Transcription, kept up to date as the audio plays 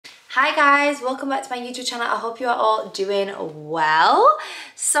Hi guys, welcome back to my YouTube channel. I hope you are all doing well.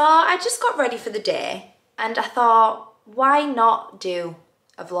 So I just got ready for the day and I thought, why not do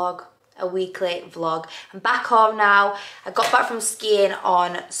a vlog, a weekly vlog? I'm back home now. I got back from skiing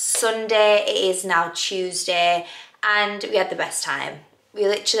on Sunday. It is now Tuesday and we had the best time.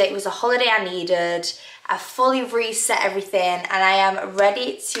 It was a holiday I needed. I fully reset everything and I am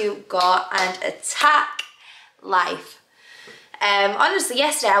ready to go and attack life. Honestly,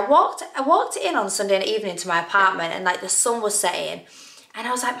 yesterday I walked in on Sunday evening to my apartment and like the sun was setting and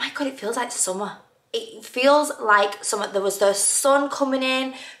I was like, my God, it feels like summer. It feels like summer. There was the sun coming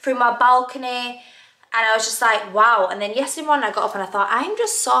in through my balcony and I was just like, wow. And then yesterday morning I got up and I thought, I'm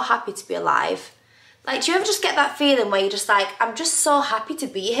just so happy to be alive. Like, do you ever just get that feeling where you're just like, I'm just so happy to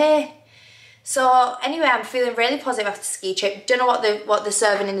be here? So anyway, I'm feeling really positive after the ski trip. Don't know what they're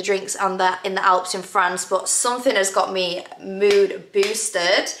serving in the drinks in the Alps in France, but something has got me mood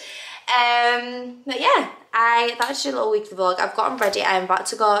boosted. But yeah, that's just a little weekly vlog. I've gotten ready. I'm about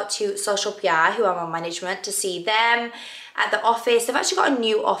to go to Social PR, who I'm on management, to see them at the office. They've actually got a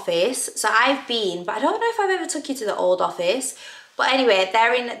new office, so I've been, but I don't know if I've ever took you to the old office. But anyway,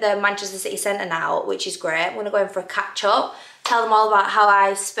 they're in the Manchester City Centre now, which is great. I'm gonna go in for a catch up. Tell them all about how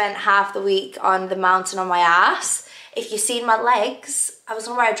I spent half the week on the mountain on my ass. If you've seen my legs, I was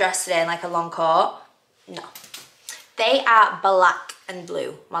gonna wear a dress today and like a long coat. No. They are black and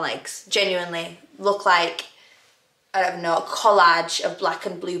blue, my legs. Genuinely look like, I don't know, a collage of black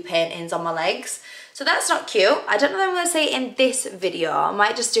and blue paintings on my legs. So that's not cute. I don't know if I'm gonna say it in this video. I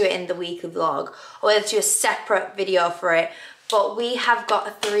might just do it in the weekly vlog or whether to do a separate video for it. But we have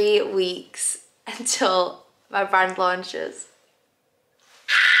got 3 weeks until my brand launches.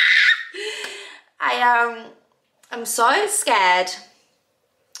 I'm so scared.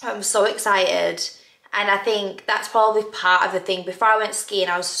 I'm so excited. And I think that's probably part of the thing. Before I went skiing,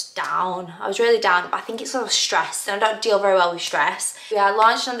 I was down. I was really down, but I think it's sort of stress. And I don't deal very well with stress. We are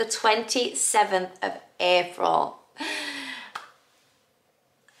launched on the 27th of April.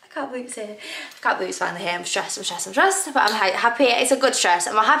 I can't believe it's here. I can't believe it's finally here. I'm stressed, but I'm happy. It's a good stress.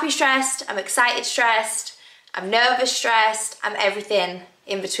 I'm a happy stressed. I'm excited stressed. I'm nervous stressed. I'm everything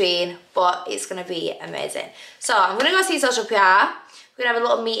in between, but it's gonna be amazing. So I'm gonna go see Social PR. We're gonna have a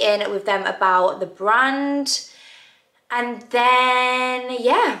little meeting with them about the brand. And then,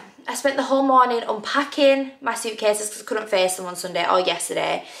 yeah, I spent the whole morning unpacking my suitcases because I couldn't face them on Sunday or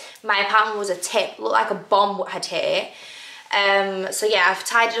yesterday. My apartment was a tip, looked like a bomb had hit it. So yeah, I've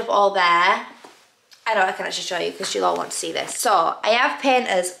tidied up all there. I know I can actually show you because you'll all want to see this. So I have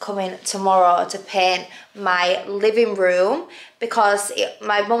painters coming tomorrow to paint my living room because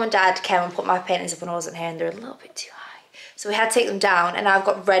my mum and dad came and put my paintings up when I wasn't here and they're a little bit too high. So we had to take them down and I've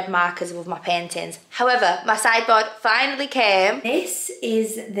got red markers above my paintings. However, my sideboard finally came. This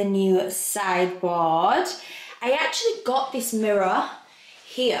is the new sideboard. I actually got this mirror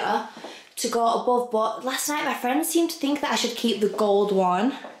here to go above, but last night my friends seemed to think that I should keep the gold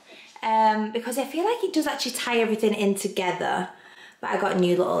one. Because I feel like it does actually tie everything in together. But I got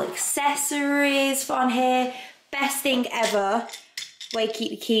new little accessories on here. Best thing ever, where you keep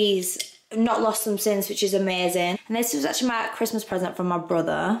the keys. I've not lost them since, which is amazing. And this was actually my Christmas present from my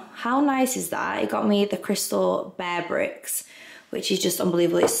brother. How nice is that? He got me the crystal bear bricks, which is just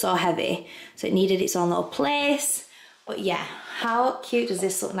unbelievable. It's so heavy. So it needed its own little place. But yeah, how cute does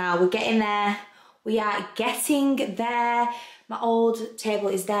this look now? We're getting there. We are getting there. My old table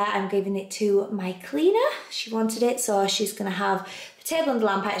is there. I'm giving it to my cleaner. She wanted it, so she's gonna have the table and the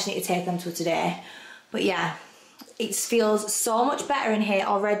lamp. I actually need to take them to her today. But yeah, it feels so much better in here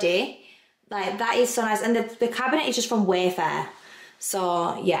already. Like, that is so nice. And the cabinet is just from Wayfair.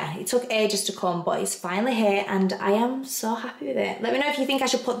 So yeah, it took ages to come, but it's finally here and I am so happy with it. Let me know if you think I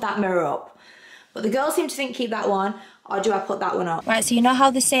should put that mirror up. But the girls seem to think keep that one, or do I put that one up? Right, so you know how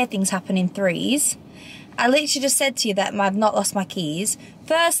they say things happen in threes? I literally just said to you that I've not lost my keys.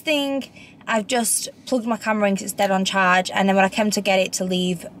 First thing, I've just plugged my camera in because it's dead on charge, and then when I came to get it to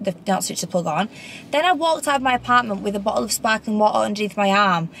leave, the not switch the plug on. Then I walked out of my apartment with a bottle of sparkling water underneath my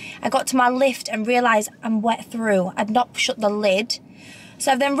arm. I got to my lift and realised I'm wet through. I'd not shut the lid.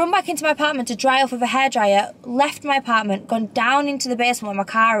 So I've then run back into my apartment to dry off with a hairdryer, left my apartment, gone down into the basement where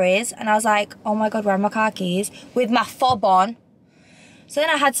my car is, and I was like, oh my God, where are my car keys? With my fob on. So then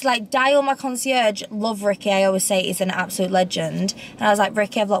I had to like dial my concierge. Love Ricky, I always say he's an absolute legend. And I was like,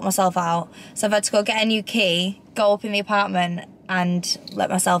 Ricky, I've locked myself out. So I've had to go get a new key, go up in the apartment and let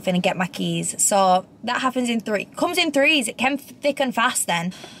myself in and get my keys. So that happens in comes in threes. It came thick and fast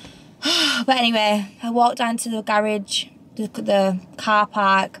then. But anyway, I walked down to the garage, the car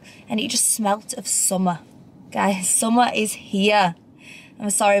park, and it just smelt of summer. Guys, summer is here. I'm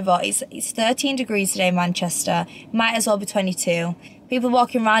sorry, but it's 13 degrees today in Manchester. Might as well be 22. People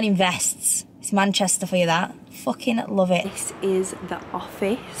walking around in vests. It's Manchester for you, that. Fucking love it. This is the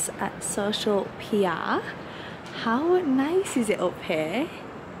office at Social PR. How nice is it up here?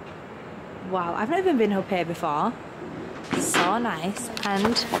 Wow, I've never been up here before. So nice.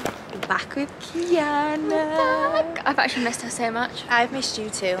 And back with Kiana. I've actually missed her so much. I've missed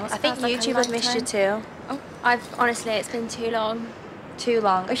you too. I think YouTube has missed you too. Oh, honestly, it's been too long. Too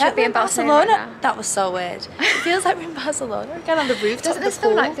long. We should be in Barcelona. Right now. That was so weird. It feels like we're in Barcelona again on the rooftop. Doesn't this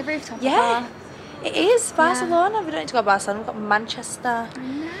feel like the rooftop? Yeah, it is Barcelona. Yeah. We don't need to go to Barcelona. We've got Manchester.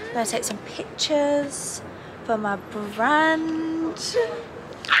 I'm gonna take some pictures for my brand.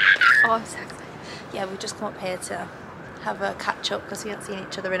 Oh, I'm so excited. Yeah, we've just come up here to have a catch up because we haven't seen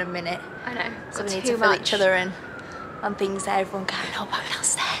each other in a minute. I know. So we need to fill each other in on things that everyone can know about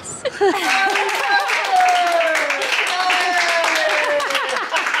downstairs.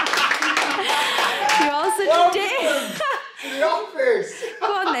 The office! Go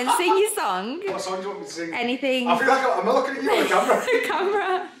on then, sing your song. What song do you want me to sing? Anything. I feel like I'm not looking at you on the camera.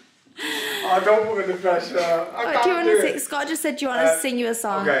 Camera. I don't put me under pressure. What do you want to sing? Scott just said, do you want to sing you a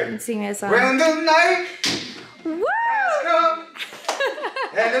song? Okay. And sing me a song. When the night Woo! has come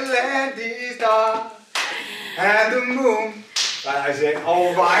and the land is dark and the moon. That is it.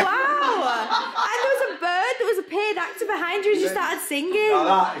 All right. Wow! And there was a bird, there was a paid actor behind you as you started singing. Now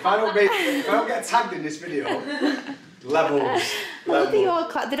that, if I don't get tagged in this video, levels. Look at you all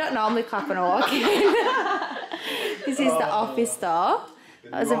clap. They don't normally clap when I walk in. This is the office door.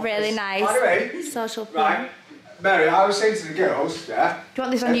 That was a really nice By the way, social thing. right, Mary, I was saying to the girls, yeah. Do you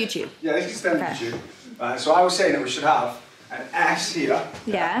want this on YouTube? Yeah, this can stay on YouTube. Right, so I was saying that we should have an S here.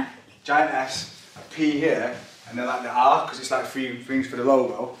 Yeah. Giant S, a P here, and then like the R, because it's like three things for the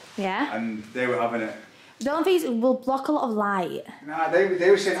logo. Yeah. And they were having it. The only thing is, we'll block a lot of light. Nah, they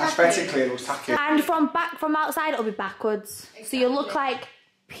were saying aesthetically it looks tacky. And from outside it'll be backwards. Exactly. So you look like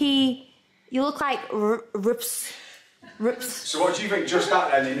you look like rips. So what do you think, just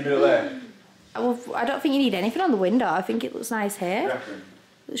that then, in the middle there? Well, I don't think you need anything on the window. I think it looks nice here.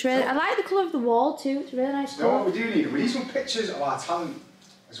 It's really, I like the colour of the wall too. It's a really nice colour. You know what we do need? We need some pictures of our talent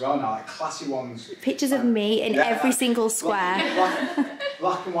as well now, like classy ones. Pictures of me in every single square.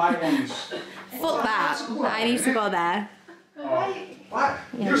 Black and white ones. Fuck that. I need to go there. Oh, what?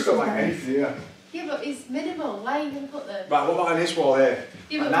 Yeah, You just don't like anything, yeah. Yeah, but it's minimal. Why are you going to put them? Right, what about on this wall here?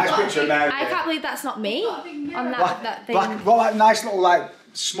 Yeah, a nice picture of Mary. I can't believe that's not me on that thing. What like nice little like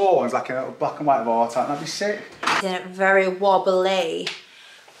small ones, like a black and white of all time. That'd be sick. Very wobbly,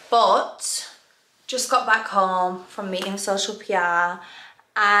 but just got back home from meeting social PR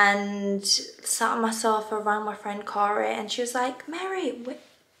and sat on my sofa around my friend Corey, and she was like, Mary, we're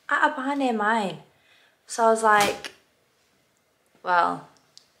at a bar near mine. So I was like, well,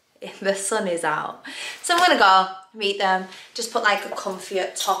 the sun is out, so I'm gonna go meet them, just put like a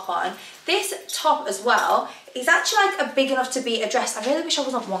comfier top on. This top as well is actually like a big enough to be a dress. I really wish I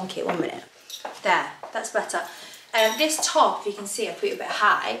wasn't wonky. 1 minute. There, that's better. This top, if you can see, I put it a bit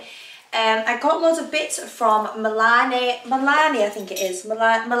high. I got loads of bits from Milani, I think it is.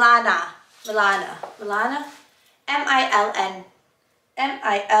 Milana.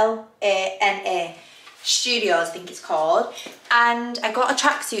 M-I-L-A-N-A. Studios, I think it's called. And I got a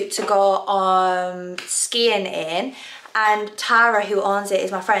tracksuit to go skiing in. And Tara, who owns it,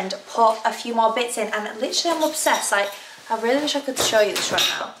 is my friend, put a few more bits in. And literally, I'm obsessed. Like, I really wish I could show you this right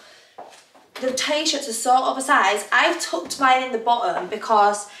now. The t-shirts are so oversized. I've tucked mine in the bottom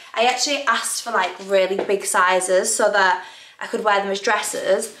because I actually asked for like really big sizes so that I could wear them as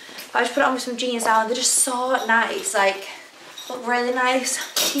dresses. But I just put it on with some jeans now, and they're just so nice. Like, look really nice.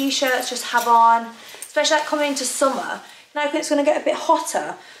 T-shirts just have on, especially like coming into summer. Now I think it's gonna get a bit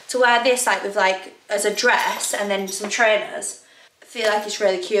hotter to wear this like with like as a dress and then some trainers. I feel like it's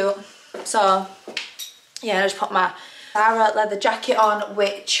really cute. So yeah, I just put my Zara leather jacket on,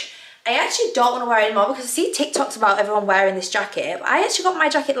 which I actually don't want to wear anymore because I see TikToks about everyone wearing this jacket. But I actually got my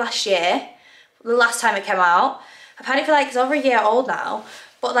jacket last year, the last time it came out. I've had it for like, it's over a year old now.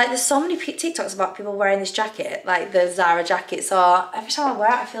 But like, there's so many TikToks about people wearing this jacket, like the Zara jacket. So every time I wear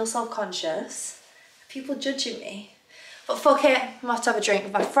it, I feel self-conscious. People judging me. But fuck it, I'm about to have a drink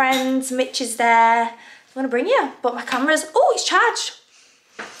with my friends. Mitch is there. I'm gonna bring you. But my camera's, oh, it's charged.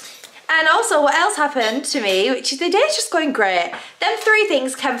 And also, what else happened to me, which is the day's just going great. Them 3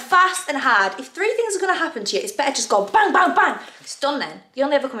 things came fast and hard. If 3 things are gonna happen to you, it's better just go bang, bang, bang. It's done then. You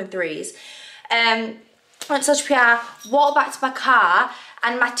only ever come in 3s. Went to social PR, walked back to my car,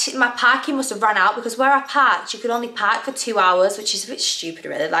 and my parking must have run out because where I parked, you could only park for 2 hours, which is a bit stupid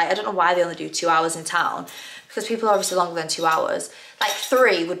really. Like, I don't know why they only do 2 hours in town. because people are obviously longer than 2 hours. Like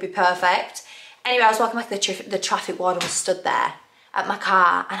 3 would be perfect. Anyway, I was walking back, the traffic warden was stood there at my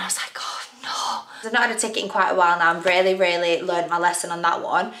car, and I was like, oh no. I've not had a ticket in quite a while now. I've really learned my lesson on that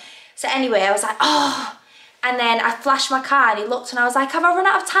one. So anyway, I was like, oh. And then I flashed my car and he looked and I was like, have I run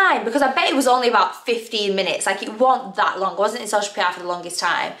out of time? Because I bet it was only about 15 minutes. Like it wasn't that long. I wasn't in social PR for the longest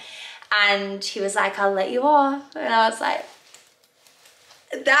time. And he was like, I'll let you off. And I was like,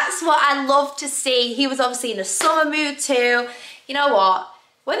 that's what I love to see. He was obviously in a summer mood too. You know what?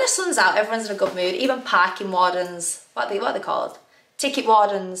 When the sun's out, everyone's in a good mood. Even parking wardens, what are they called? Ticket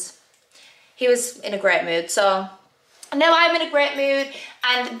wardens. He was in a great mood. So now I'm in a great mood,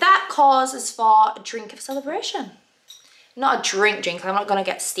 and that causes for a drink of celebration. Not a drink, I'm not gonna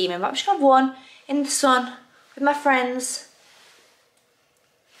get steaming, but I'm just gonna have one in the sun with my friends.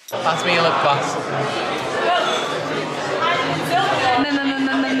 Pass me your lip gloss.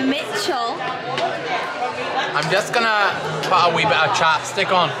 Mitchell. I'm just gonna put a wee bit of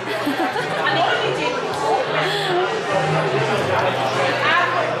chapstick on.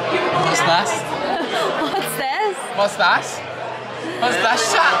 What's this? What's this? What's that? What's that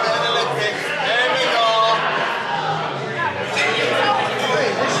shit?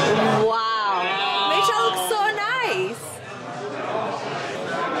 Wow. Mitchell looks so nice.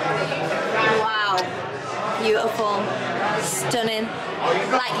 Wow. Beautiful. Stunning.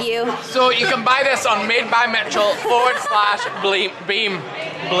 Like you. So you can buy this on madebymitchell/beam.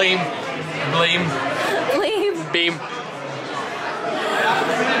 Leave.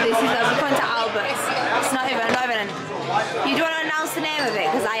 This is going to Albert's. It's not even. You don't want to announce the name of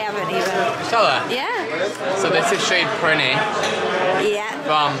it because I haven't even. Shall I? Yeah. So this is shade Prinny. Yeah.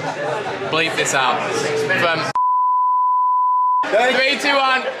 From, bleep this out. From 3, 2,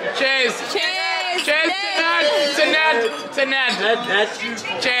 1. Cheers. Cheers. Cheers to Ned.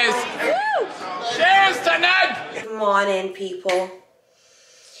 Cheers. Woo. Cheers to Ned. Good morning, people.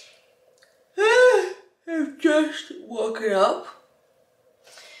 I've just woken up.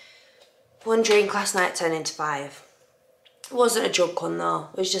 One drink last night turned into 5. It wasn't a drug one though.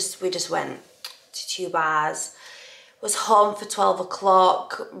 It was just, we just went to 2 bars. Was home for 12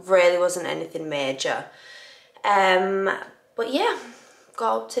 o'clock. Really wasn't anything major. But yeah,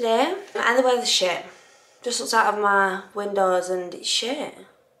 got up today and the weather's shit. Just looked out of my windows and it's shit.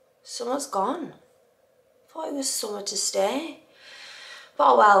 Summer's gone. Thought it was summer to stay.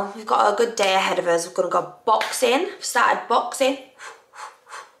 But oh well, we've got a good day ahead of us. We're gonna go boxing. Started boxing.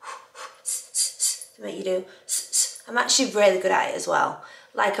 What you do. I'm actually really good at it as well.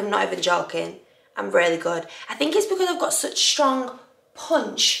 Like, I'm not even joking. I'm really good. I think it's because I've got such strong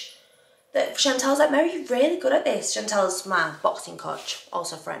punch that Chantal's like, Mary, you're really good at this. Chantal's my boxing coach,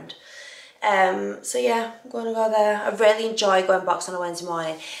 also a friend. So yeah, I'm going to go there. I really enjoy going boxing on a Wednesday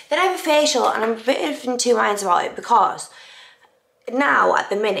morning. Then I have a facial and I'm a bit in 2 minds about it because now,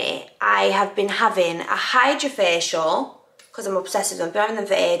 at the minute, I have been having a hydrofacial because I'm obsessed with them. I've been having them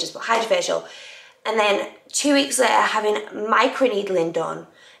for ages, but hydrofacial. And then 2 weeks later having microneedling done,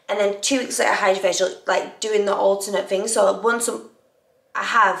 and then 2 weeks later hydrofacial, like doing the alternate thing. So I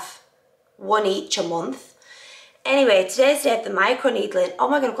have one each a month. Anyway, today's the day of the microneedling. Oh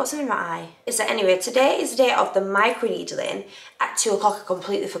my god, I've got something in my eye. Anyway, today is the day of the microneedling at 2 o'clock. I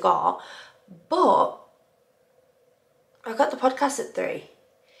completely forgot. But I got the podcast at 3.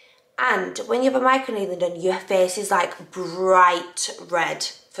 And when you have a microneedling done, your face is like bright red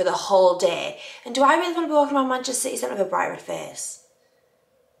for the whole day. And do I really want to be walking around Manchester City Centre with a bright red face?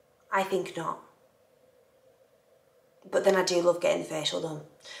 I think not. But then I do love getting the facial done.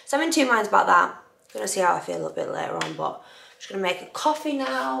 So I'm in 2 minds about that. I'm going to see how I feel a little bit later on, but I'm just going to make a coffee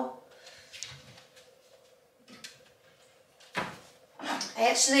now. I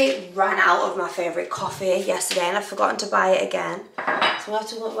actually ran out of my favourite coffee yesterday and I've forgotten to buy it again. So I'm going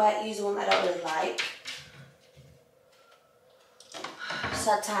to have to use the one that I don't really like.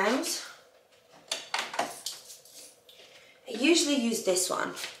 Sad times. I usually use this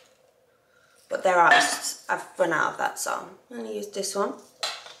one, but I've run out of that, so I'm going to use this one.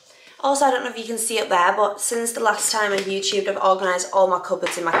 Also, I don't know if you can see up there, but since the last time on YouTube, I've organised all my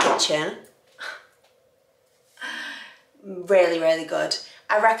cupboards in my kitchen. Really, really good.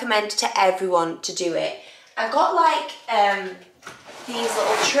 I recommend to everyone to do it. I've got like these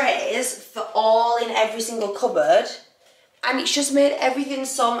little trays for all in every single cupboard, and it's just made everything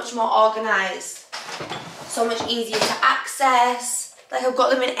so much more organised, so much easier to access. Like, I've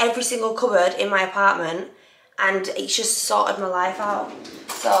got them in every single cupboard in my apartment, and it's just sorted my life out.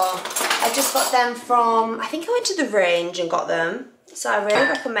 So I just got them from, I think I went to the Range and got them. So I really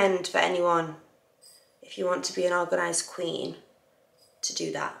recommend for anyone, if you want to be an organised queen, to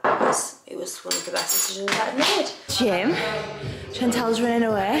do that because it was one of the best decisions that I made. Jim, Chantal's running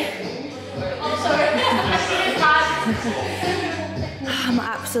away. I'm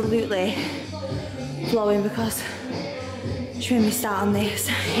absolutely blowing because she made me start on this.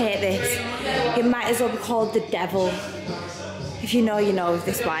 I hate this. It might as well be called the devil. If you know, you know with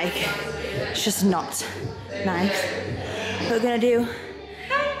this bike. It's just not nice. We're gonna do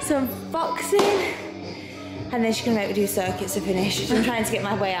some boxing and then she's gonna make me do circuits to finish, which I'm trying to get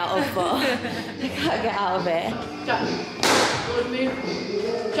my way out of, but I can't get out of it. Jump. Good move.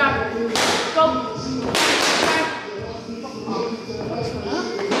 Jump. Go.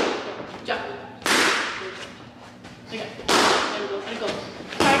 Jump. Okay. There we go. And go.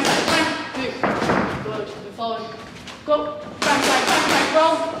 Bang, bang, bang. Move. Good. Move forward. Go. Bang, bang, bang, bang.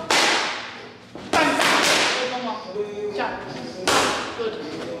 Roll. Bang, bang. Good. One more. Jump. Good.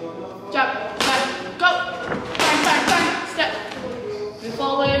 Jump. Bang. Go. Bang, bang, bang. Step. Move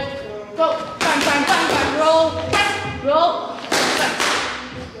forward. Go. Bang, bang, bang, bang. Roll. Bang. Roll. Bang.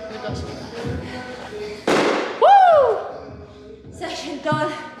 Good. Woo! Session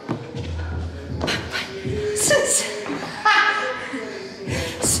done.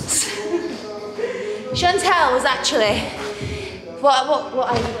 Chantal was actually what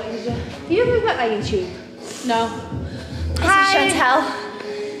are you going to do? Have you ever got my YouTube? No. Hi Chantal.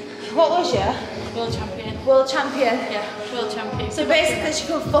 What was you? World champion. World champion. Yeah, world champion. So basically she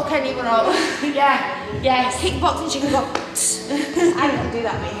could fuck anyone up. Yeah. Yes. Kickboxing she could go. I can't do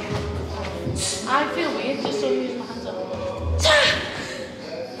that, me. I feel weird just don't use my hands up.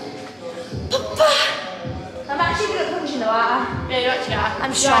 I'm actually good at punching though, aren't Yeah, you actually are. I'm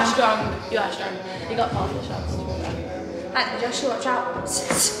You strong. are strong. You are strong. You got powerful shots. I? Joshua, watch out.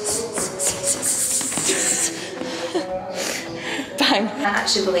 Bang. I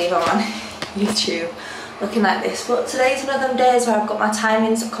actually believe I'm on YouTube looking like this, but today's one of them days where I've got my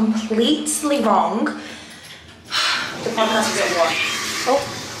timings completely wrong. The podcast is at 1. Oh.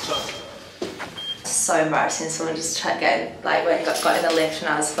 So embarrassing, someone just tried getting, like when got in the lift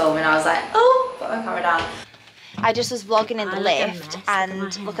when I was filming, I was like, oh, put my camera down. I just was vlogging in the lift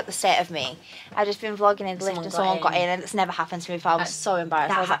and look at the state of me. I've just been vlogging in the lift and someone got in and it's never happened to me before. I was so embarrassed.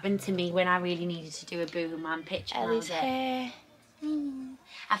 That I was happened to me when I really needed to do a boom and picture. Ellie's hair.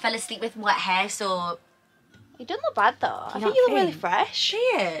 I fell asleep with wet hair, so... You don't look bad though. I You think you look don't really think? fresh.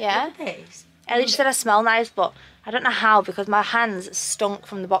 Yeah. Yeah. Ellie just said I smell nice, but I don't know how because my hands stunk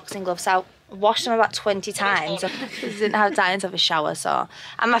from the boxing gloves. So I washed them about 20 times. I didn't have time to have a shower, so...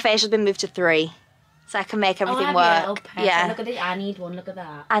 And my facial's been moved to 3. So I can make everything work. Oh, yeah. Look at it. I need one. Look at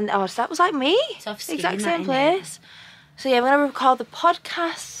that. And oh, so that was like me. Soft skin, Exact that, same innit? place. So yeah, we're gonna record the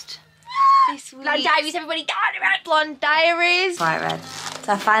podcast this week. Blonde Diaries, everybody. Blonde Diaries. Right, Red.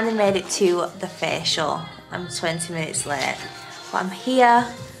 So I finally made it to the facial. I'm 20 minutes late, but I'm here.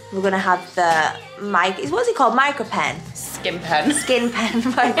 We're gonna have the what's it called? Micro pen. Skin pen. Skin pen.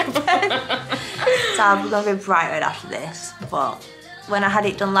 Micro pen. So I'm gonna be bright red after this, but. When I had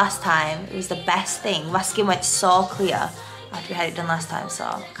it done last time, it was the best thing. My skin went so clear after we had it done last time, so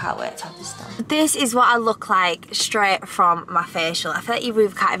I can't wait to have this done. This is what I look like straight from my facial. I feel like you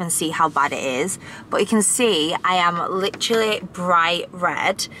really can't even see how bad it is, but you can see I am literally bright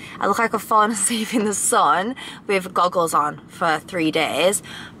red. I look like I've fallen asleep in the sun with goggles on for 3 days,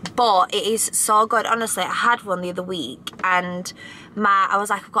 but it is so good. Honestly, I had one the other week and I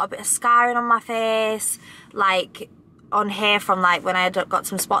was like, I've got a bit of scarring on my face, like on here from like when I had got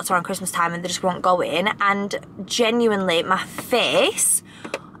some spots around Christmas time and they just weren't going, and genuinely my face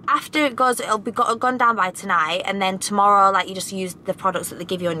after it goes, it'll be gone down by tonight, and then tomorrow like you just use the products that they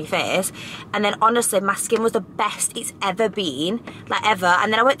give you on your face, and then honestly my skin was the best it's ever been, like ever.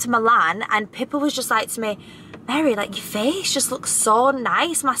 And then I went to Milan and Pippa was just like to me, Mary, like your face just looks so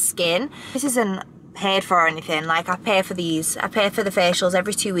nice, my skin. This isn't paid for or anything, like I pay for these, I pay for the facials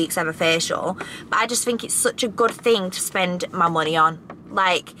every 2 weeks. I have a facial, but I just think it's such a good thing to spend my money on.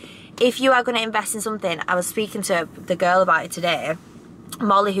 Like if you are going to invest in something, I was speaking to the girl about it today,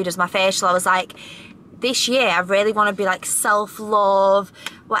 Molly, who does my facial. I was like, this year I really want to be like self-love,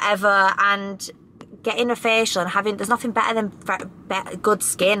 whatever, and getting a facial and having, there's nothing better than good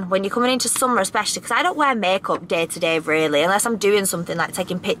skin when you're coming into summer, especially because I don't wear makeup day to day really, unless I'm doing something like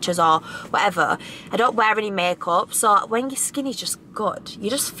taking pictures or whatever. I don't wear any makeup, so when your skin is just good,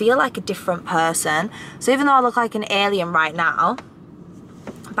 you just feel like a different person. So even though I look like an alien right now,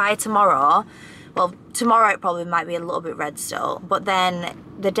 by tomorrow, well tomorrow it probably might be a little bit red still, but then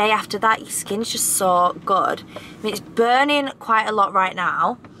the day after that your skin's just so good. I mean, it's burning quite a lot right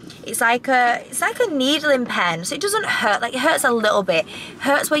now. It's like a needling pen, so it doesn't hurt. Like, it hurts a little bit. It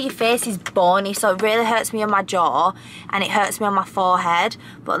hurts where your face is bony, so it really hurts me on my jaw, and it hurts me on my forehead.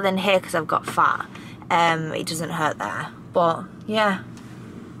 But then here, because I've got fat, it doesn't hurt there. But yeah,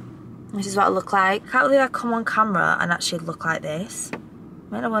 this is what I look like. I can't believe I come on camera and actually look like this.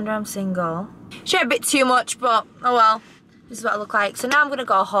 No wonder I'm single. Shit, a bit too much, but oh well. This is what I look like. So now I'm gonna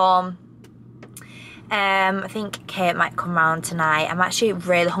go home. I think Kate might come round tonight. I'm actually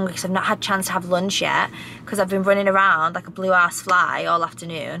really hungry because I've not had a chance to have lunch yet because I've been running around like a blue ass fly all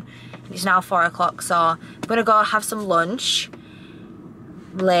afternoon. It's now 4 o'clock, so I'm gonna go have some lunch,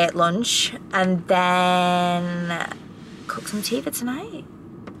 late lunch, and then cook some tea for tonight.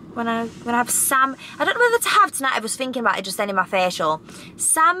 When I have salmon, I don't know whether to have tonight. I was thinking about it just then in my facial.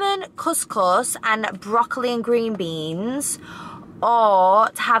 Salmon, couscous, and broccoli and green beans, or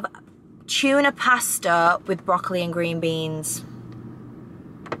to have tuna pasta with broccoli and green beans.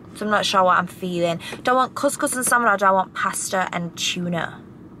 So I'm not sure what I'm feeling. Do I want couscous and salmon, or do I want pasta and tuna?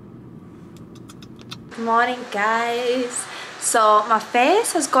 Good morning, guys. So my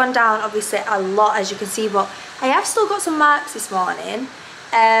face has gone down obviously a lot, as you can see, but I have still got some marks this morning,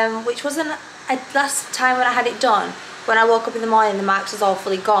 which wasn't last time when I had it done. When I woke up in the morning, the marks was all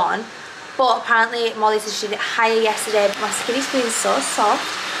fully gone, but apparently Molly said she did it higher yesterday. But my skin is feeling so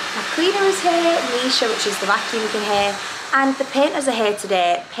soft. My cleaner is here, Nisha, which is the vacuum you can hear, and the painters are here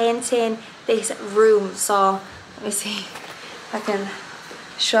today painting this room. So let me see if I can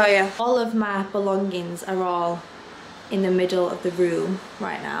show you. All of my belongings are all in the middle of the room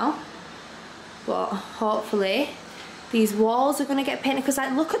right now, but hopefully these walls are going to get painted, because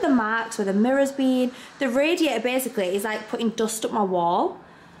like, look at the marks where the mirror's been. The radiator basically is like putting dust up my wall,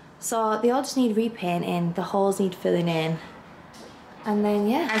 so they all just need repainting. The holes need filling in. And then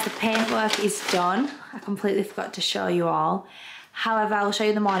yeah, as the paintwork is done, I completely forgot to show you all. However, I'll show you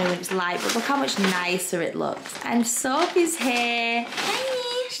in the morning when it's light, but look how much nicer it looks. And Sophie's here.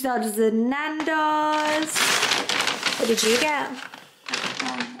 Hey! She's ordered the Nando's. What did you get?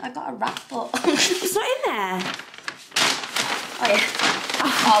 I got a wrap, but It's not in there. oh yeah.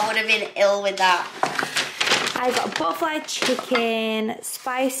 Oh, I would have been ill with that. I got butterfly chicken,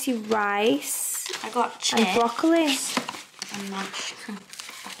 spicy rice. I got chips and broccoli. and mashed.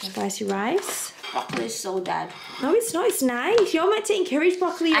 Spicy rice. Broccoli's so dead. No, it's not. It's nice. You're meant to encourage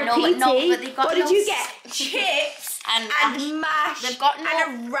broccoli. I know, but no, but they've got what did you get? Chips and mash. They've got and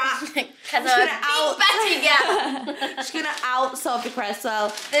a wrap. Because She's gonna out Sophie Cresswell.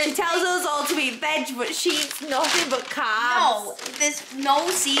 She tells us all to eat veg, but she eats nothing but carbs. No, there's no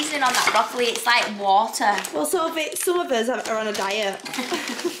seasoning on that broccoli. It's like water. Well, Sophie, some of us are on a diet.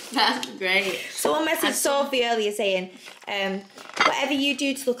 That's great. Someone messaged Sophie earlier saying, whatever you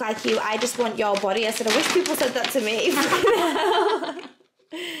do to look like you, I just want your body. I said, I wish people said that to me.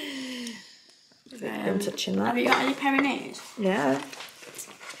 I'm touching that. Have you got any peronaise? Yeah.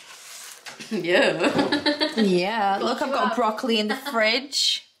 Yeah. Yeah. Look, I've got broccoli in the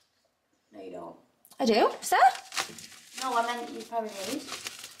fridge. No, you don't. I do. Is there? No, I meant you peronaise.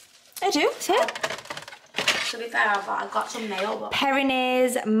 I do. Is it? To be fair, I got some mayo, but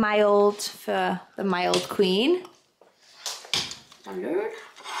Peronaise mild for the mild queen. standard.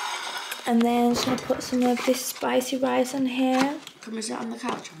 And then I'm just going to put some of this spicy rice on here. Can we sit on the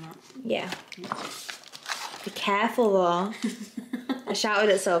couch or not? Yeah. Be careful though. I shouted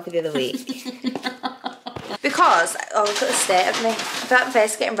at Sophie the other week. Because, oh look at the state of me. I feel like my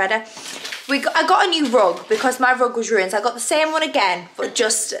face is getting redder. I got a new rug because my rug was ruined. So I got the same one again, but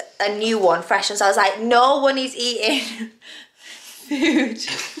just a new one, fresh. And so I was like, no one is eating food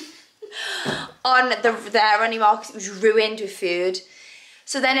on there anymore because it was ruined with food.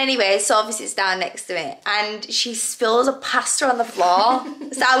 So then anyway, Sophie sits down next to me and she spills a pasta on the floor.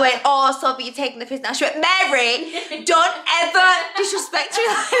 So I went, oh, Sophie, you're taking the piss now. She went, Mary, don't ever disrespect me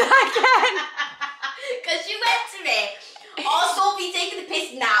like that again. Because she went to me, oh, Sophie, taking the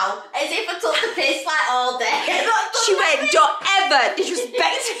piss now, as if I took the piss like all day. She went, don't ever disrespect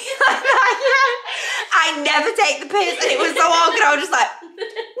me like that again. I never take the piss. And it was so awkward. I was just like...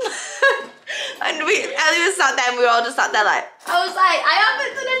 And Ellie was sat there and we were all just sat there like... I was like, I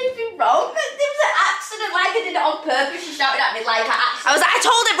haven't done anything wrong. It was an accident, like I did it on purpose. She shouted at me like I was like, I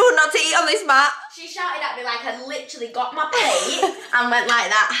told everyone not to eat on this mat. She shouted at me like I literally got my plate and went like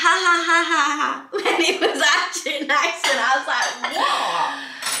that, ha ha ha ha ha, when it was actually an accident. I was like, what?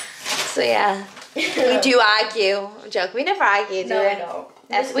 So yeah, we do argue. I'm joking, we never argue, do we? No.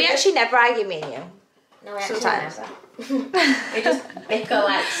 We actually never argue, me and you. No, we actually Sometimes. never. We just bicker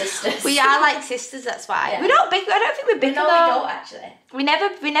like sisters. We are like sisters, that's why. Yeah. We don't bicker, I don't think we bicker No, though. we don't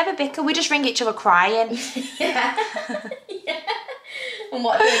actually. We never bicker, we just ring each other crying. Yeah. And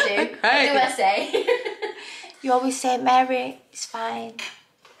what do I do? Okay. What do I say? You always say, Mary, it's fine.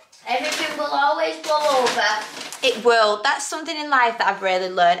 Everything will always blow over. It will. That's something in life that I've really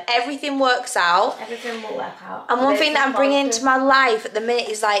learned. Everything works out. Everything will work out. And one thing that I'm bringing into my life at the minute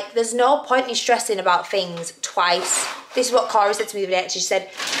is like, there's no point in stressing about things twice. This is what Corey said to me the other day. She said,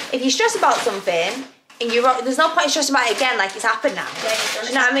 if you stress about something, and there's no point in stressing about it again, like it's happened now. Yeah, do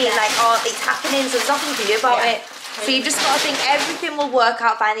you know what I mean? Like, oh, it's happening, so there's nothing you can do about it. So you just got to think everything will work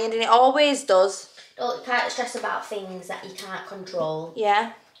out fine in the end, and it always does. You can't stress about things that you can't control.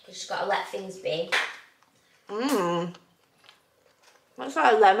 Yeah. You just got to let things be. Mmm. What's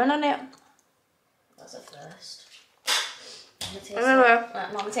got a lemon on it? That's a first.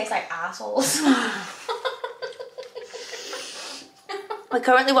 Mama tastes like assholes. We're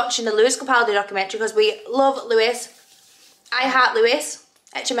currently watching the Lewis Capaldi documentary because we love Lewis. I heart Lewis.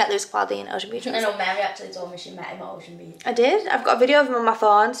 I actually met Lewis Capaldi in Ocean Beach. I know Mary actually told me she met him at Ocean Beach. I did. I've got a video of him on my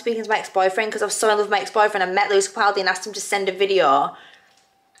phone speaking to my ex-boyfriend because I was so in love with my ex-boyfriend. I met Lewis Capaldi and asked him to send a video.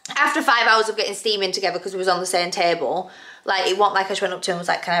 After 5 hours of getting steaming together because we was on the same table, like it wasn't like I just went up to him and was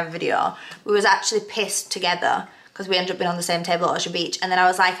like, can I have a video? We was actually pissed together because we ended up being on the same table at Ocean Beach. And then I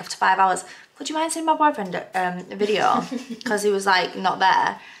was like, after 5 hours, would you mind sending my boyfriend a video? Because he was like not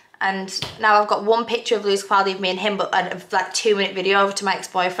there. And now I've got one picture of Lewis Capaldi of me and him, but a like 2-minute video over to my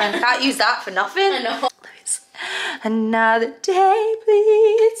ex-boyfriend. I can't use that for nothing. I know. Another day,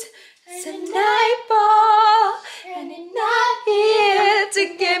 please. It's a nightfall, and you're not here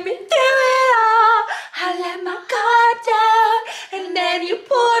to get me through it all. I let my guard down, and then you pulled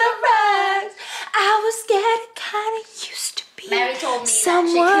a rug. I was scared, kinda used to be Mary told me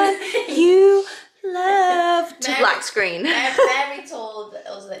someone you love. To black screen. Mary told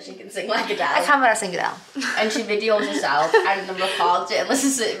us that she can sing like a dad. I can't when I sing it down. And she videos herself and then records it and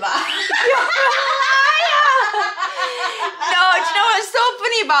listens to it back. No, do you know what's so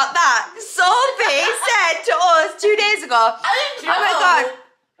funny about that? Sophie said to us 2 days ago, oh my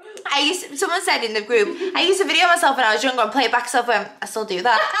god, someone said in the group, I used to video myself when I was younger and play it back, so I still do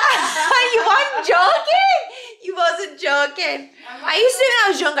that. You weren't joking? You wasn't joking. I used to do it when I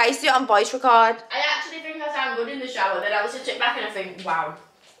was younger, I used to do it on voice record. I actually think I sound good in the shower, then I listen to it back and I think, wow.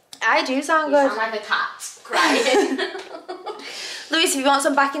 I do sound You good. sound like a cat crying. Lewis, if you want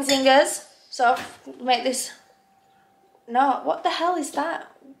some backing singers, so make this. No, what the hell is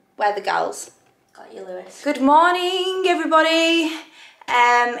that? We're the gals. Got you, Lewis. Good morning, everybody.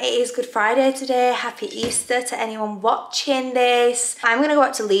 It is Good Friday today. Happy Easter to anyone watching this. I'm going to go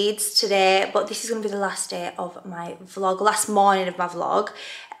out to Leeds today, but this is going to be the last day of my vlog, last morning of my vlog.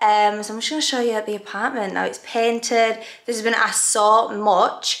 So I'm just going to show you the apartment. Now it's painted. This has been asked so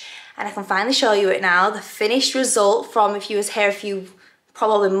much, and I can finally show you it now. The finished result from if you was here a few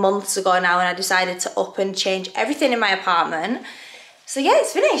probably months ago now when I decided to up and change everything in my apartment. So yeah,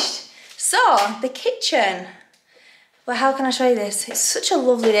 it's finished. So the kitchen. Well, how can I show you this? It's such a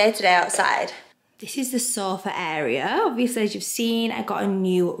lovely day today outside. This is the sofa area. Obviously, as you've seen, I got a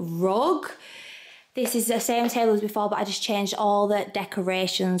new rug. This is the same table as before, but I just changed all the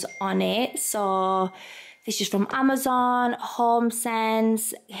decorations on it. So this is from Amazon,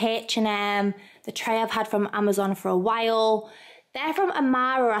 HomeSense, H&M. The tray I've had from Amazon for a while. They're from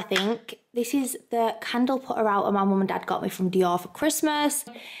Amara, I think. This is the candle putter out my mum and dad got me from Dior for Christmas.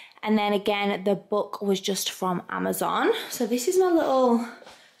 And then again, the book was just from Amazon. So this is my little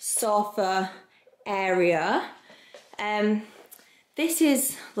sofa area. This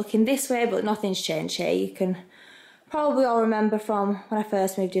is looking this way, but nothing's changed here. You can probably all remember from when I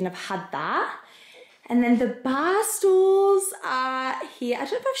first moved in, I've had that. And then the bar stools are here. I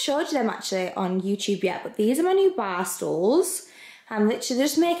don't know if I've showed you them actually on YouTube yet, but these are my new bar stools. Literally, they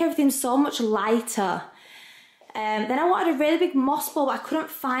just make everything so much lighter. Then I wanted a really big moss ball, but I couldn't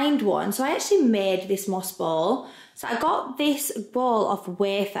find one. So I actually made this moss ball. So I got this ball off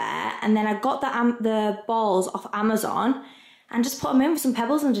Wayfair, and then I got the balls off Amazon and just put them in with some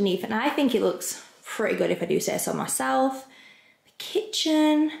pebbles underneath. And I think it looks pretty good if I do say so myself. The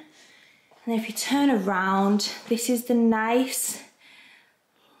kitchen. And then if you turn around, this is the nice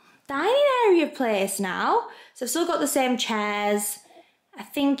dining area place now. So I've still got the same chairs. I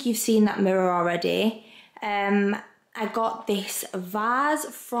think you've seen that mirror already. I got this vase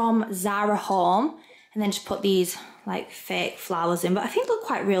from Zara Home and then just put these like fake flowers in, but I think they look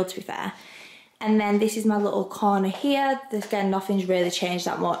quite real to be fair. And then this is my little corner here. Again, nothing's really changed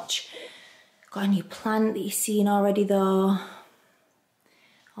that much. Got a new plant that you've seen already though.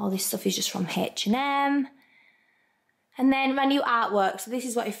 All this stuff is just from H&M. And then my new artwork. So this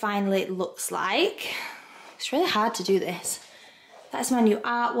is what it finally looks like. It's really hard to do this. That's my new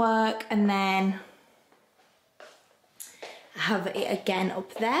artwork. And then I have it again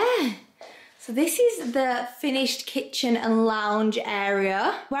up there. So this is the finished kitchen and lounge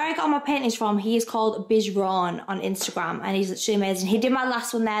area. Where I got my paintings from, he is called Bijron on Instagram, and he's literally amazing. He did my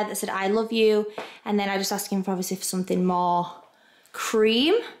last one there that said, I love you. And then I just asked him for obviously for something more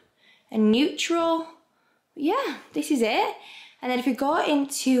cream and neutral. But yeah, this is it. And then if we go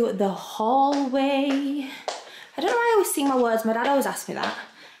into the hallway, I don't know why I always sing my words. My dad always asks me that.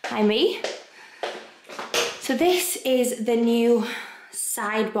 Hi, me. So this is the new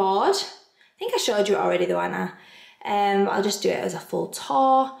sideboard. I think I showed you it already though, Anna. I'll just do it as a full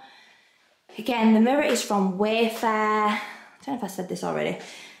tour. Again, the mirror is from Wayfair. I don't know if I said this already.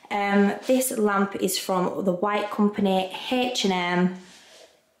 This lamp is from the White Company, H&M.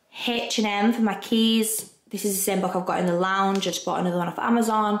 H&M for my keys. This is the same book I've got in the lounge. I just bought another one off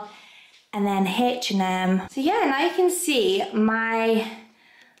Amazon. And then H&M. So yeah, now you can see my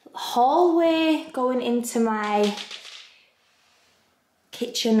hallway going into my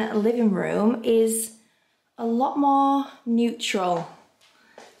kitchen living room is a lot more neutral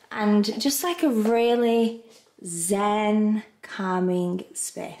and just like a really zen, calming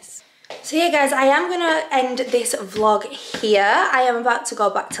space. So yeah guys, I am gonna end this vlog here. I am about to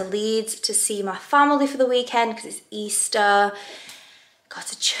go back to Leeds to see my family for the weekend because it's Easter, go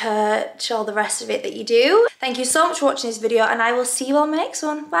to church, all the rest of it that you do. Thank you so much for watching this video, and I will see you on my next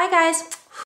one. Bye guys.